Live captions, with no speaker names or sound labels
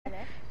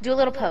Do a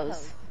little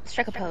pose.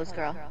 Strike a pose,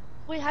 girl.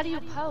 Wait, how do you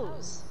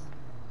pose?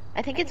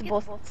 I think it's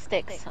both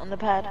sticks on the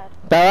pad.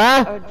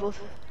 Bella? Or both.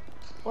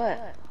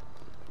 What?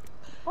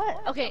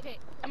 What? Okay,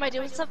 am I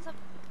doing something?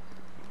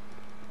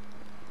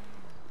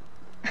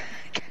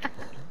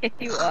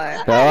 You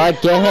are. Bella,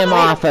 get him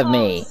off of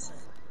me.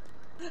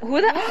 Who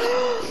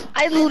the?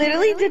 I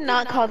literally did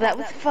not call that.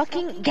 Was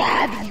fucking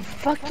Gabby, you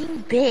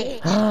fucking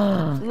bitch.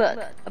 Look,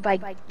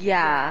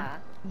 yeah.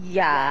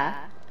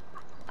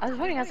 I was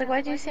wondering. I was like,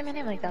 why did you say my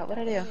name like that?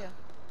 What'd I do?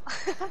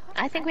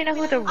 I think we know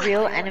who the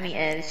real enemy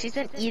is. She's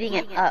been eating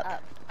it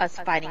up. Us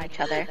fighting each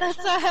other. That's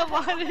why I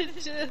wanted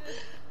to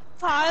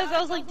pause. I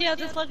was like, damn,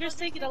 this fucker's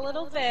taking a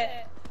little bit.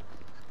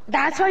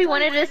 That's why you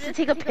wanted us to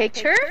take a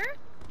picture?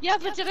 Yeah,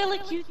 but did I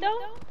look cute though?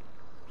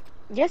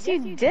 Yes,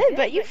 you did,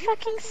 but you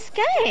fucking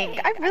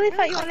skank. I really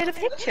thought you wanted a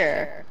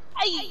picture.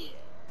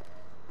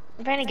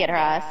 I'm trying to get her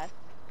ass.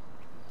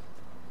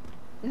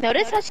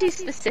 Notice how she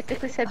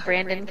specifically said,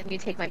 Brandon, can you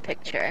take my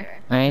picture?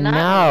 I Not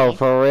know, me,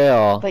 for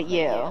real. but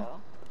you.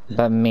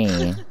 But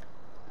me.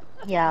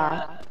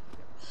 Yeah.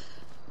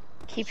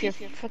 Keep your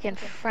fucking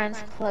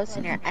friends close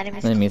and your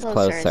enemies closer,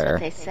 closer. is what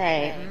they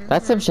say.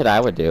 That's some shit I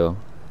would do.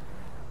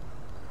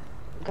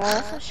 Girl,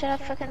 that's some shit I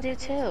fucking do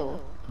too.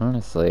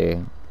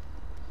 Honestly.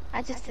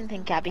 I just didn't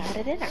think Gabby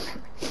had it in her.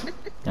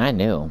 I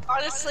knew.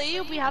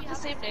 Honestly, we have the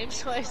same name,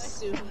 so I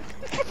assume.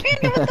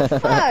 What the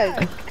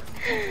fuck?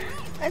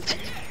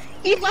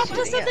 You left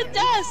us at the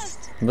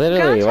desk!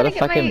 Literally, Girl, what a I'm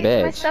trying fucking to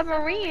get my bitch.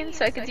 submarine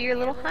so I could do your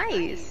little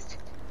heist.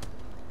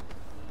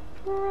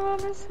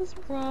 Promises.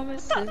 What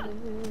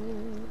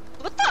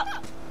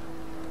the?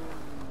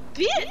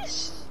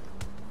 Bitch!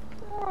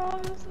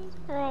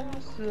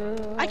 Promises.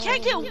 I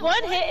can't get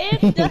one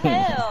hit in the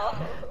hell!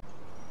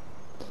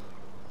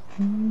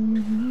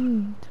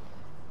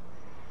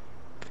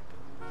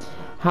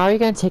 How are you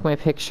gonna take my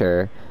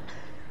picture?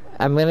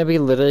 I'm gonna be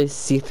literally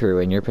see-through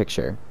in your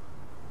picture.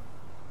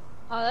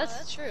 Oh,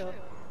 that's true.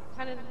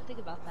 Kinda didn't think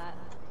about that.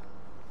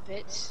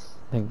 Bitch.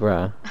 Like,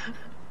 bruh.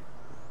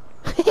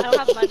 I don't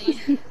have money.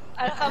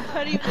 I don't have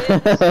money,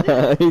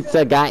 bitch. He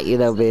still got you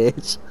though,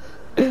 bitch.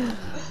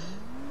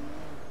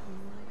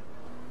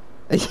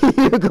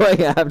 You're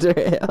going after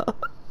him.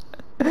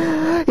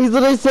 He's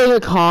literally saying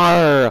a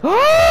car.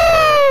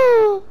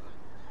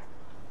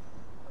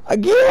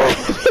 Again!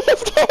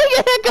 He's getting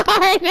in a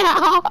car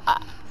now!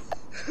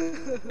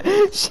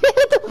 Shit,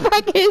 what the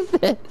fuck is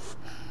this?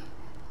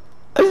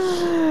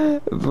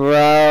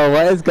 Bro,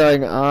 what is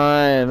going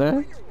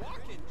on?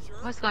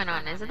 What's going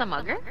on? Is it the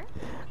mugger?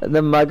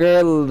 The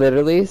mugger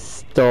literally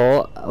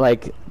stole,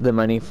 like, the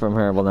money from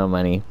her, well, no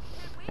money,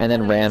 and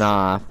then ran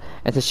off.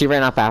 And so she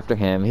ran off after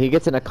him. He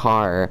gets in a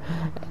car,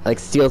 like,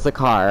 steals the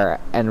car,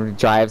 and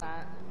drives.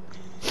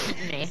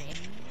 Me.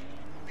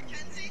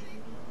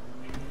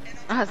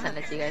 I'll send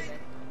it to you guys.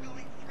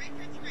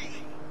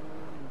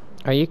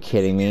 Are you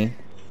kidding me?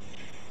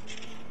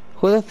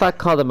 Who the fuck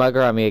called the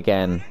mugger on me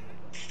again?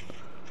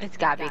 It's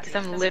Gabby, because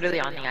I'm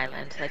literally on the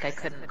island. Like, I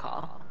couldn't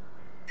call.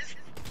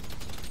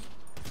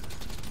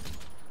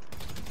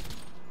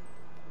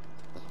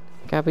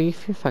 Gabby, you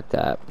feel fucked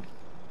up.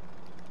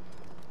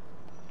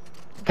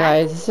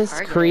 Guys, this is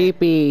targeted.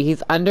 creepy.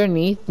 He's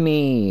underneath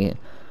me.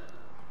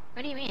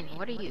 What do you mean?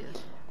 What are you?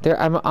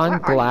 I'm on Where are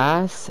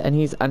glass, and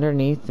he's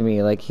underneath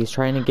me, like he's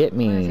trying to get I'm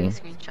gonna me.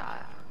 take a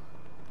screenshot.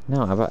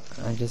 No,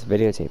 I just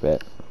videotape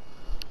it.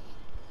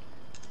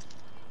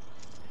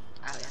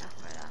 Oh yeah,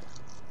 where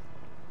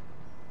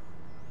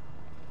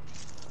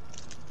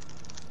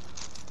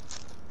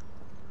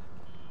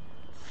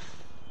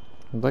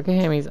that? Look at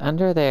him, he's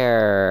under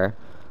there.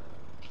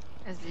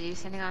 Is you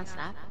sending on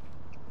Snap?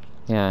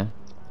 Yeah.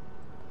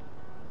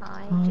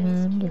 I Oh, they're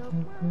just under feel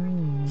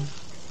there.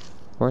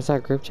 Where's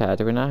that group chat?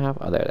 Do we not have?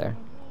 Oh, they're there.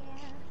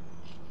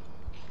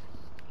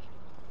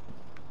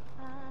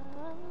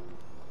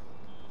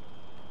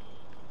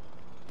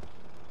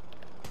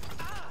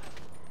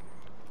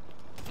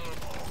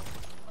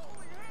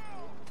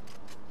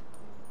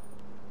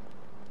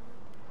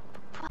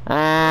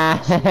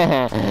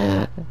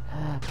 Ah!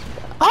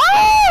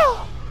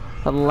 Oh!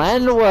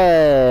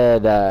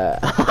 Lenwood!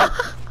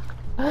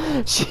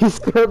 She's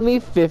killed me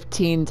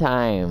 15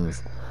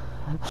 times.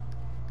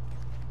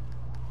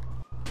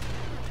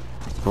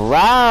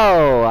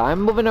 Bro,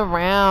 I'm moving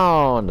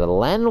around.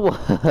 Lenwood.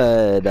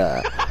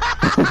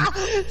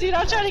 Dude,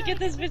 I'm trying to get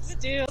this bitch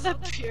too.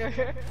 That's pure.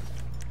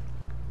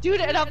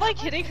 Dude, and I'm like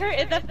hitting her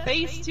in the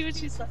face too, and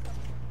she's like.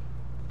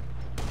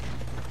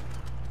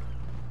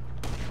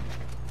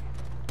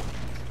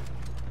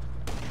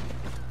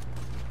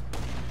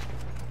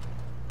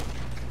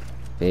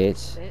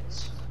 Bitch.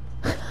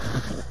 Bitch.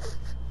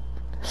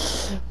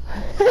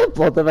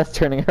 Both of us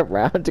turning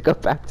around to go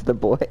back to the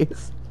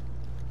boys.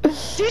 Dude,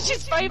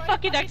 she's right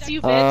fucking next to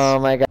you, bitch. Oh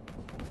my god.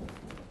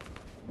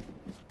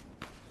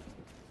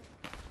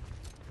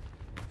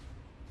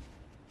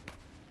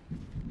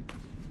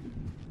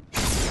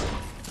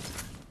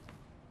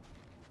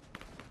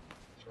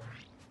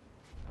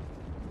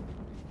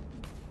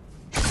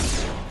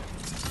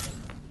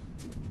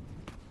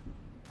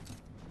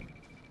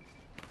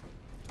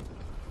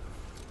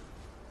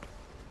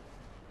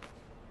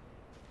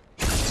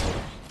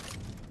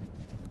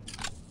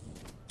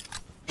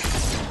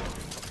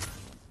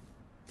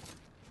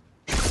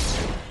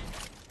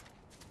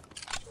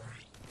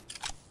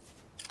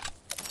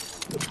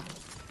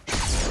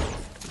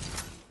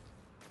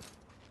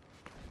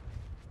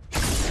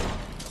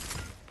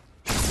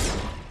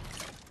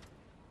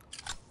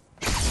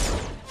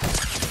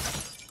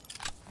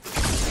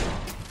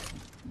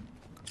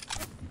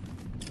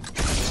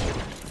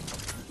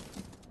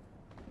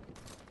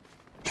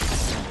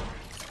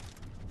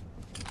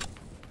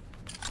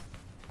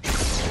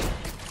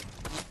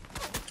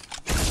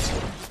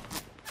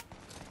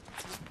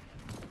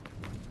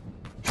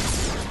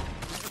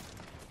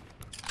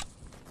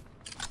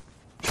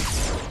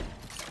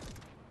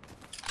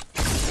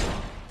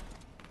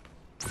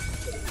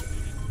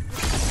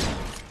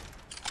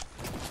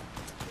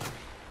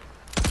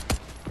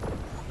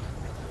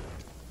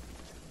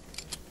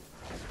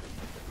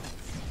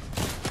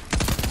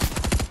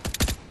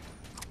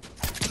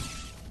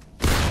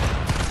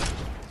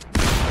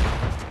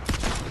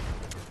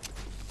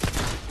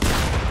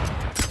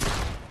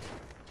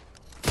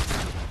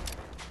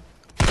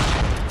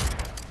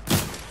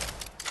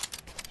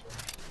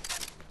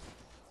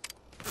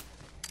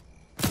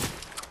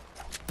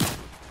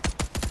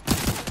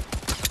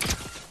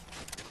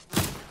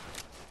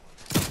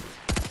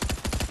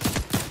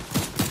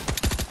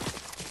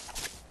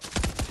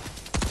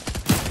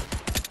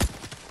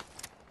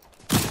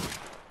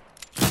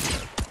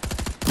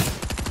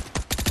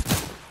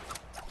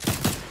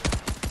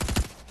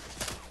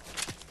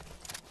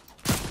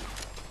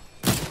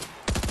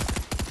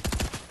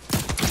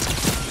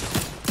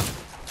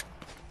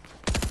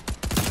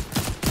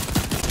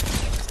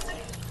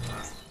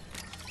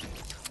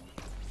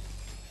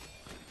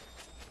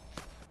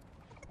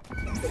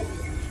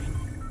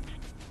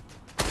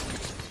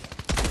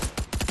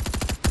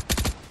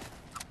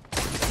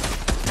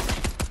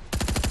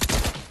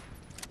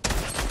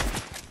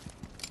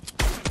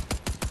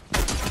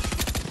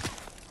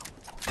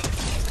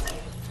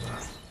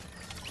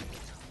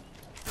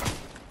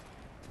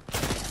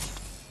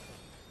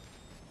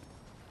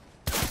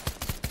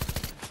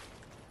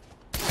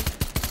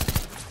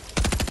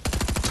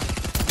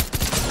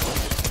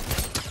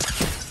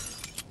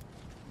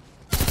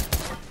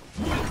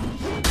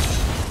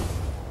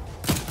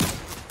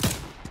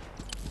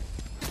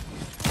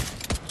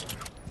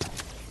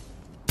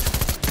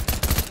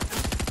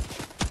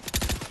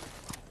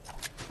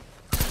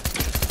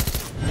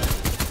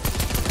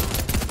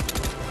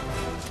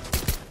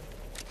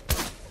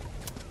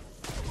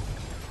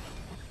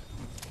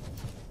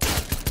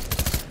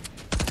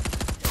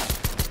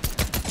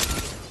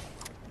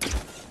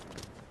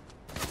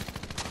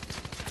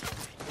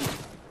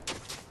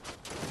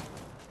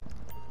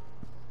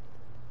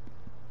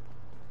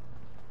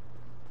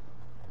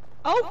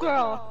 Oh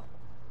girl.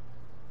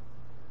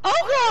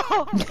 Oh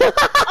girl.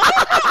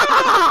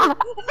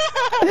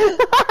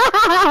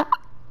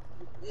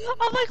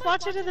 I'm like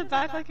watching in the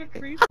back like a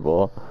creep.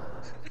 Cool.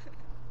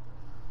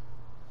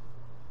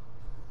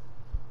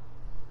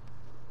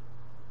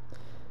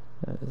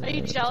 Are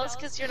you jealous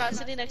because you're not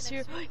sitting next to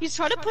your? He's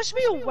trying to push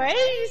me away.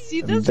 You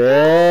see this?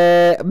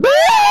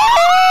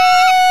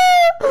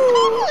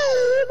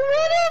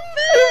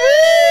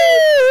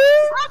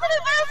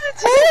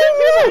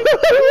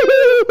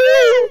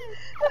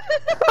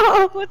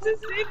 What's his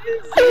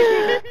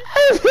name?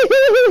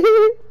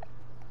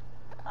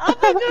 Oh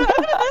my god,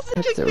 I'm gonna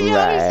message kick me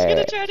out. He's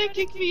gonna try to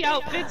kick me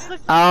out, bitch. Look.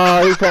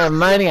 Oh, he's putting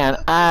money on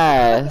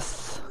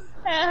us.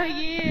 Hell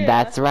yeah.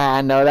 That's right,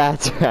 I know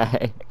that's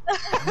right.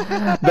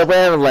 The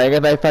way I'm laying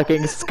with my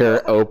fucking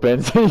skirt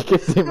open so you can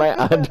see my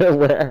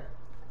underwear.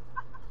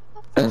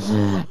 Take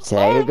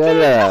a good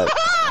look.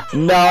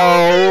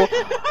 No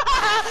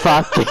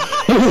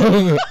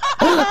fucking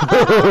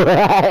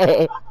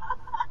way.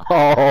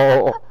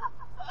 Oh.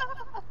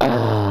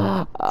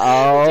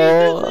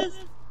 Oh.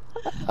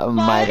 Oh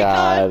my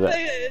god.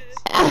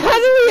 How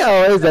do we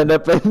always end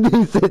up in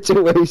these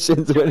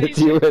situations when it's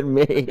you and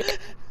me?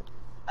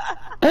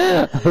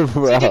 Bro.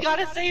 Dude, you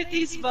gotta save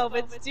these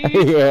moments, dude.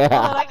 Yeah.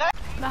 Oh my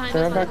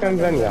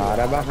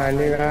god. Behind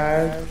you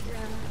guys.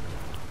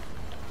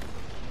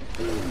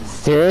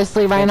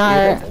 Seriously,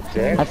 Reinhardt?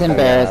 That's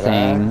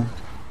embarrassing.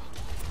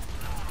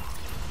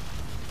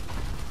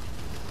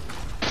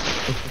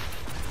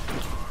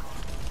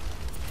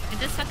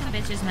 This fucking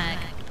bitch is mad.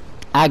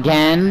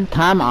 Again?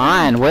 Come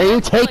on, where are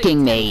you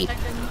taking me?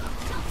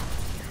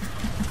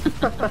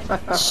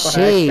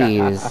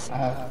 Jeez.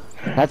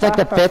 That's like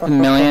the 5th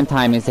millionth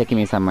time he's taking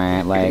me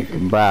somewhere, like,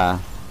 bruh.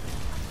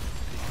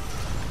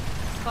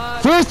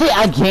 Seriously,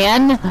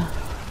 again?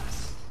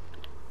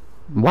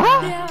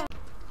 What?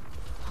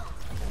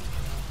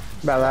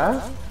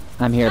 Bella?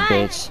 I'm here,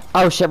 bitch.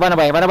 Oh shit, run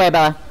away,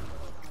 Bella.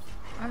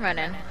 I'm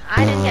running.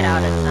 I didn't get out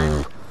this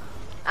time.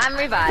 I'm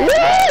revived.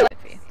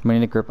 We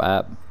need to group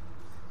up.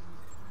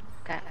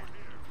 Okay.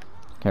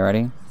 Okay,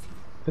 ready?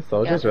 The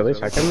soldier's really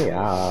checking me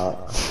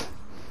out.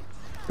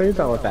 Please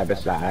don't let that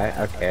bitch die.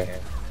 Okay.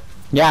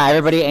 Yeah,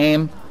 everybody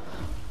aim.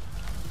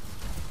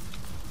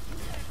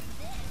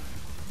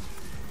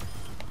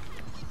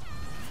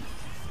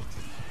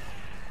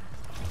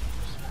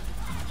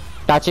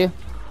 Got you.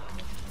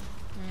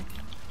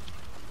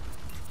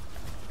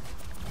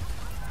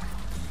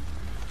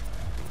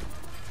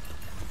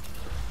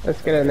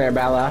 Let's get in there,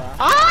 Bella.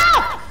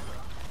 Ah!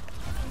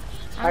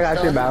 I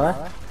got you,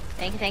 Bella.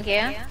 Thank you, thank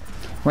you.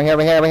 We're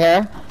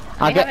here.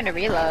 I'm having to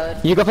reload.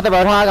 You go for the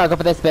Roadhog, I'll go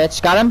for this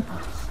bitch. Got him?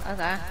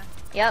 Okay.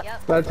 Yep.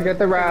 Let's get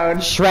the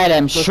road. Shred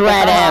him. He's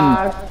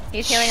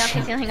healing up,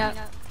 he's healing up.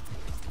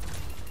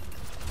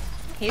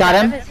 He's Got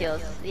out him? of his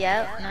heals.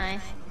 Yep,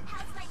 nice.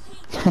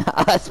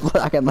 Us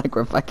fucking like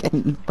we're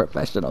fucking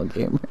professional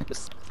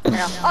gamers.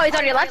 No. Oh, he's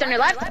on your left,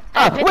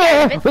 Oh,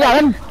 where? We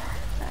got him!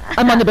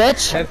 I'm on the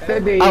bitch! That's the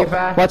Oh,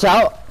 diva. watch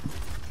out!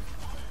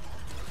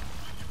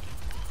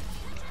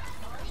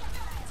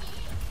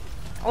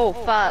 Oh,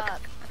 fuck.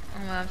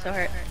 Oh, I'm so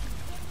hurt.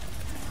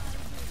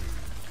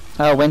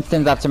 Oh,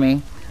 Winston's up to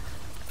me.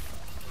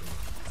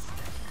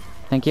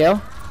 Thank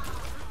you.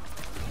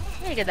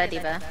 You get that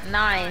diva.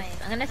 Nice.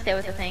 I'm gonna stay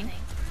with the thing.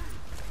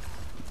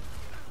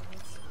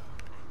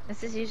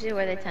 This is usually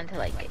where they tend to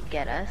like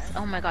get us.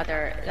 Oh my god,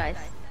 there are guys.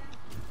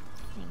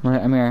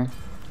 I'm here.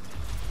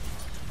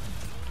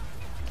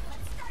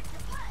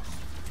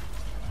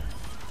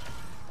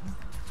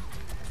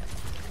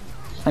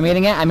 I'm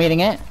eating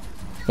it.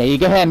 Yeah, you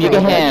get him,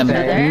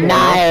 Nice.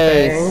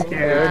 Nice! Thank you,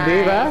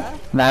 diva.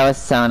 That was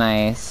so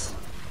nice.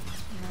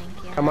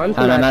 Thank you. Come on,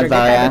 Oh, no, not Sinatra, get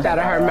that Zarya. bitch out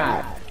of her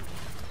mat.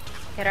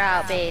 Get her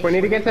out, babe. We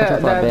need to get What's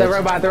up, the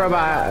bitch?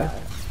 robot.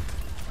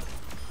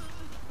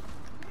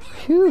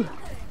 Phew.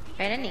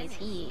 Right in these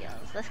heels.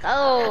 Let's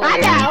go. I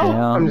know!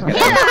 I'm just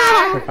kidding.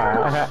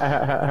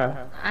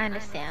 I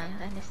understand.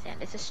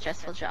 It's a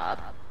stressful job.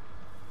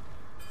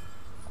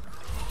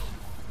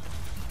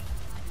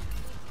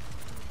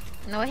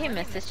 No, he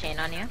missed his chain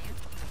on you.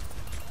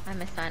 I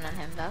missed mine on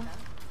him though.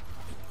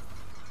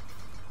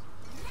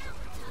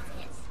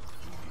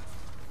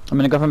 I'm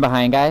gonna go from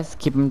behind, guys.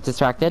 Keep him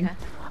distracted. Okay.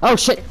 Oh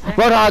shit!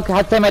 Roadhog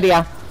had the same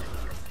idea.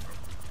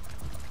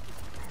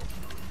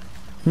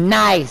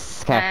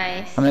 Nice! Okay.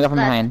 Nice. I'm gonna go from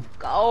Let's behind.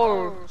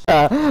 Go.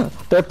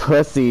 They're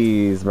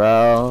pussies,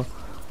 bro.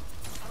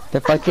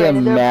 They're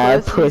fucking They're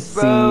mad pussies,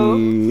 bro.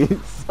 pussies.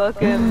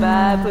 Fucking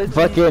mad pussies,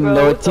 Fucking bro.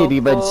 no titty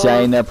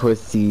vagina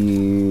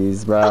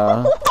pussies,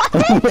 bro.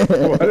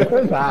 What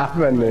is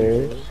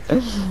happening?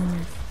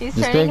 He's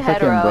Just turning being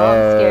fucking hetero. I'm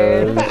bros.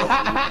 scared.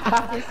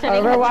 He's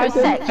turning Overwatch is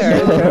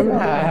heterosexual. turning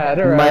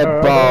hetero. My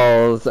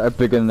balls are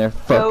bigger than their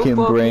fucking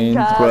fucking brains,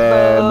 cap,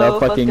 bro. No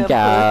bro. fucking Fucking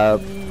cap.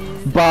 pussies.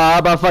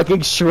 Bob, I'll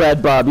fucking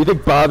shred Bob. You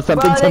think Bob's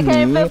something Bro, to they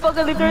can't me? even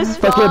fucking lick their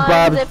Fucking spawns.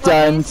 Bob's They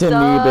done fucking to me,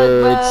 suck,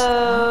 bitch.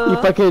 bro. You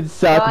fucking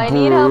suck, Bro, I boob.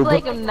 need help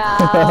like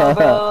now,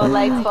 bro.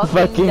 Like fucking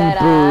Fucking dead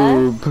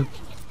boob.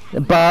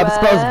 ass. Bob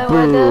spells What the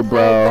boob, fuck,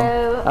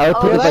 bro. I would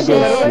put Oh, you fucking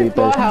shit. sleep.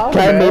 Full health,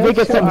 Can I maybe bitch.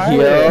 get some Who are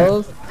you?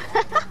 heals?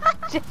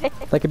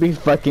 That could be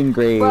fucking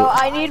great. Bro,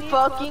 I need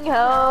fucking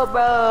help,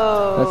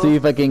 bro. That's what you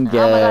fucking get.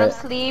 Oh my god, I'm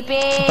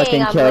sleeping.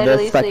 Fucking I'm kill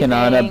literally this fucking sleeping.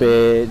 Anna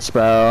bitch,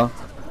 bro.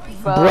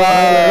 Bro, Bro,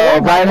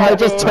 that Reinhardt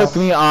just bitch. took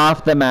me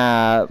off the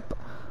map.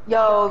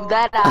 Yo,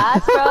 that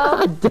ass,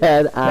 bro.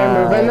 Dead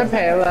They're moving the ass.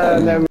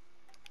 payload. They're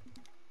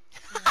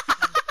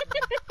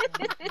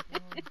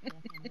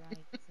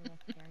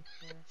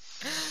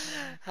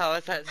How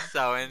is that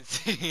so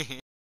insane?